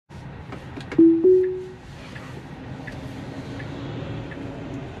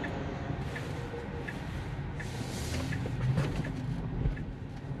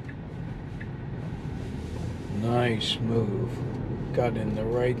nice move. Got in the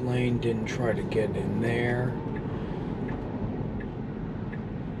right lane, didn't try to get in there.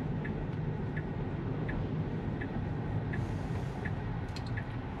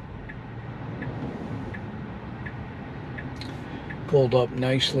 Pulled up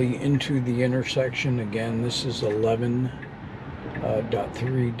nicely into the intersection. Again, this is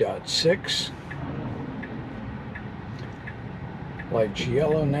 11.3.6. Light's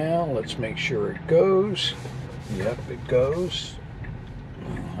yellow now. Let's make sure it goes. Yep, it goes.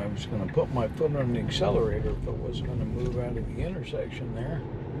 I was going to put my foot on the accelerator if it wasn't going to move out of the intersection there.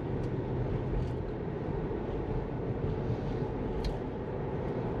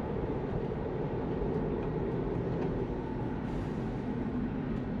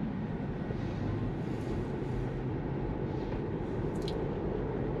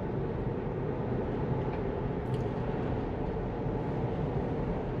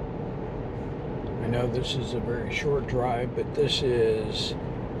 I know this is a very short drive, but this is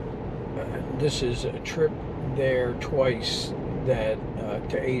a trip there twice that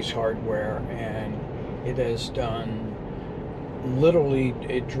to Ace Hardware, and it has done, literally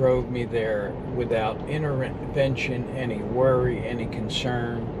it drove me there without intervention, any worry, any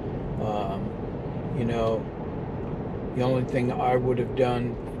concern. You know, the only thing I would have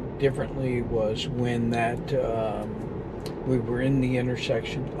done differently was when that we were in the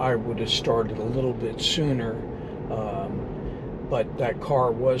intersection, I would have started a little bit sooner, but that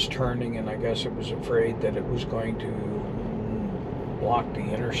car was turning, and I guess it was afraid that it was going to block the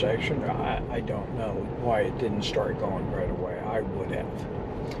intersection. I don't know why it didn't start going right away. I would have.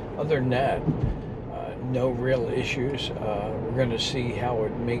 Other than that, no real issues. We're going to see how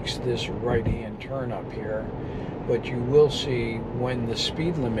it makes this right-hand turn up here. But you will see when the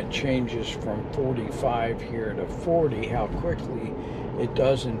speed limit changes from 45 here to 40, how quickly it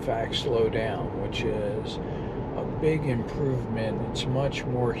does in fact slow down, which is a big improvement. It's much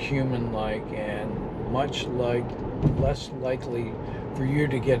more human-like and much less likely for you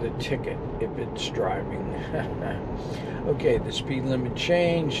to get a ticket if it's driving. Okay, the speed limit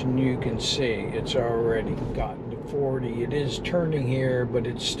changed, and you can see it's already gotten to 40. It is turning here, but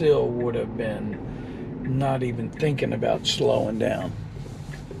it still would have been not even thinking about slowing down.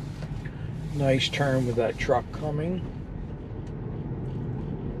 Nice turn with that truck coming.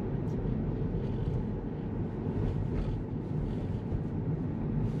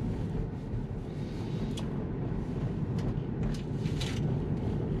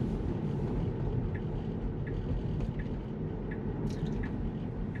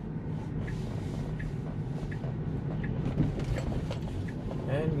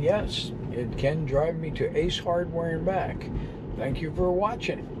 And yes, it can drive me to Ace Hardware and back. Thank you for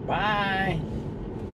watching. Bye.